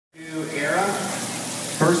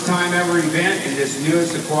First time ever event in this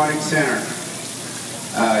newest aquatic center.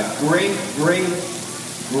 Great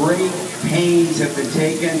pains have been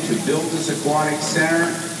taken to build this aquatic center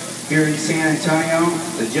here in San Antonio.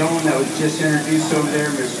 The gentleman that was just introduced over there,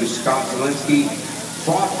 Mr. Scott Zielinski,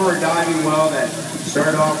 fought for a diving well that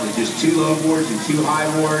started off with just 2 low boards and 2 high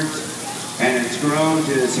boards, and it's grown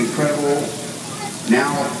to this incredible,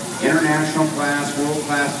 now international class, world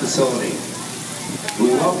class facility.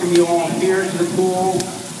 We welcome you all here to the pool,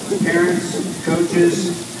 parents,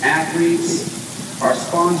 coaches, athletes, our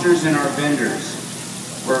sponsors, and our vendors.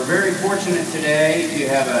 We're very fortunate today to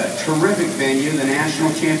have a terrific venue, the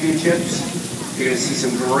National Championships. You're going to see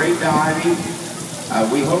some great diving.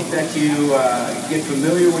 We hope that you get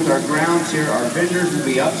familiar with our grounds here. Our vendors will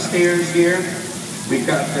be upstairs here. We've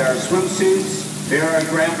got our swimsuits,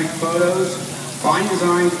 graphic photos, fine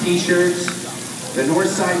design t-shirts, the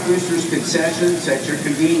Northside Boosters concessions at your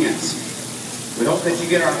convenience. We hope that you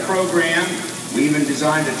get our program. We even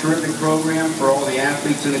designed a terrific program for all the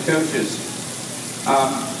athletes and the coaches.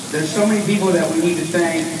 There's so many people that we need to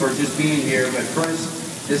thank for just being here, but first,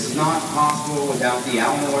 this is not possible without the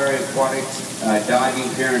Alamo Area Aquatics Diving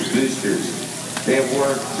Parent Boosters. They have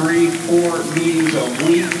worked 3-4 meetings a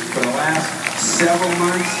week for the last several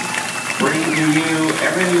months, bringing to you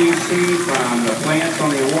everything you see from the plants on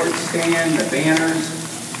the award stand, the banners,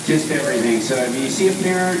 just everything. So if you see a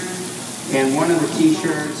parent in one of the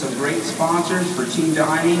t-shirts, some great sponsors for team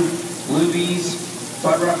diving, Luby's,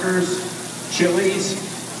 Fuddruckers, Chili's.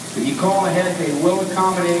 If you call ahead, they will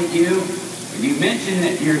accommodate you. If you mention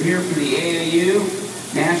that you're here for the AAU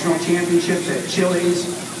National Championships at Chili's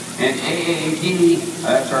and AAD,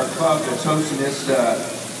 that's our club that's hosting this,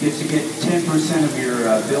 gets to get 10% of your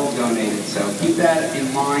bill donated. So keep that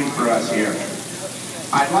in mind for us here.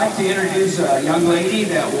 I'd like to introduce a young lady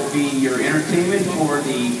that will be your entertainment for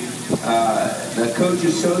the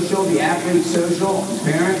coach's social, the athlete social,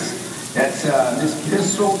 parents. That's Miss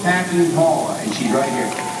Pistol Packing Paula, and she's right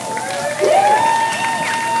here.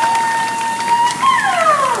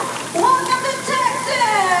 Welcome to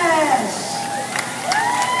Texas!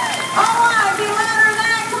 All right, be louder than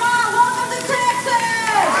that. Come on, welcome to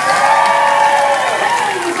Texas!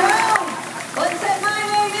 There you go. Like I said, my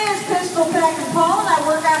name is Pistol Packing Paula, and I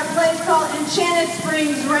work at a place called Enchanted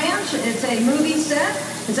Springs Ranch. It's a movie set.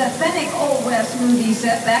 It's a authentic Old West movie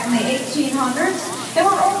set back in the 1800s. And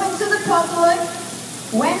we're open to the public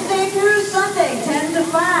Wednesday through Sunday, 10 to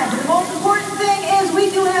 5. But the most important thing is we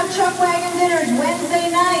do have chuck wagon dinners Wednesday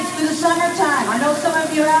nights through the summertime. I know some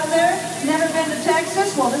of you out there never been to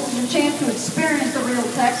Texas. Well, this is your chance to experience the real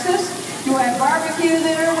Texas. You have barbecue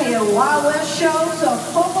there. We have Wild West shows. So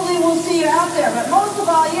hopefully we'll see you out there. But most of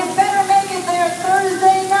all, you better make it there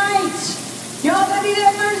Thursday night. Y'all gonna be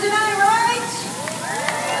there Thursday night, right?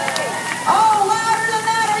 Oh, louder than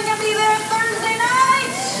that. Are you gonna be there Thursday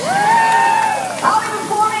night? I'll be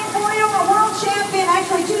performing for you. I'm a world champion,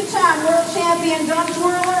 actually 2-time world champion gun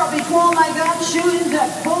twirler. I'll be twirling my guns, shooting the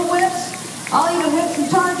bull whips. I'll even whip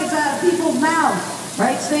some targets out of people's mouths.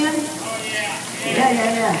 Right, Stan? Oh, yeah.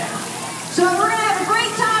 Yeah. So we're going to have a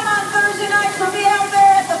great time on Thursday night. So be out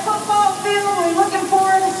there at the football field. We're looking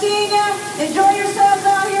forward to seeing you. Enjoy yourselves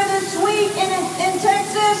out here this week in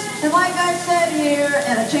Texas. And like I said here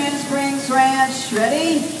at Enchanted Springs Ranch,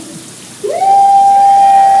 ready?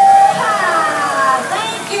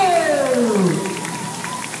 Thank you.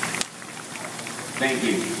 Thank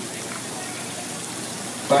you.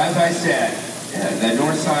 Well, as I said, the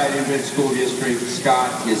Northside Independent School District,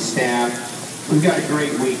 Scott, his staff, we've got a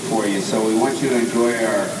great week for you. So we want you to enjoy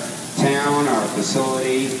our town, our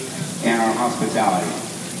facility, and our hospitality.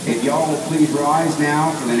 If y'all will please rise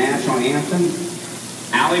now for the national anthem.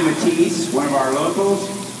 Allie Matisse, one of our locals,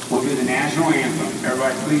 will do the national anthem.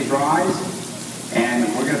 Everybody please rise. And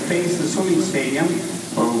we're going to face the swimming stadium.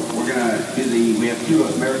 We're going to do we have 2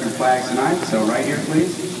 American flags tonight. So right here,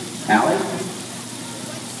 please. Allie.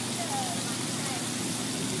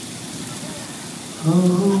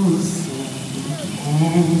 Oh, say,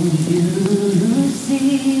 can you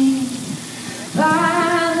see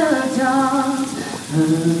by the dawn's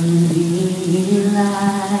early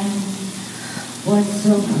light what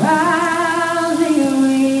so proudly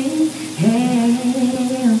we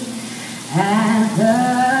hailed at the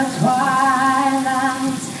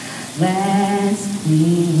twilight's last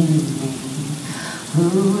gleaming,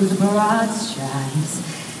 whose broad stripes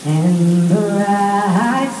and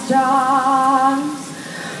bright stars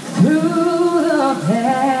through the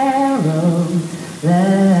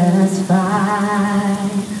perilous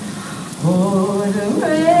fight o'er the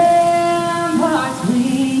ramparts we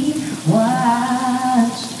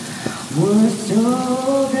watched were so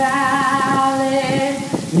gallant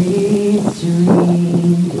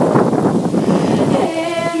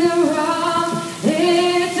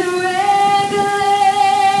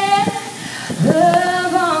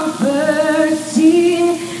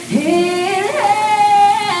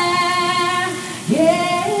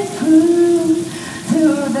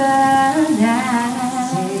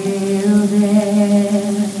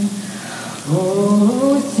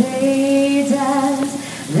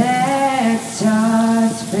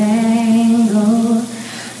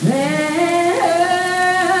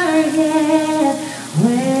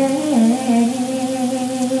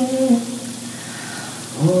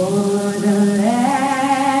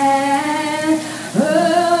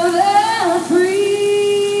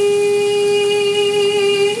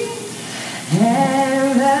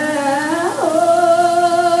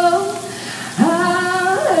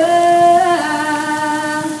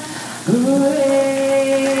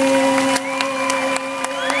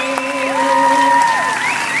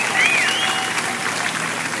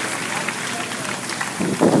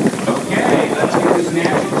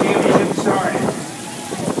national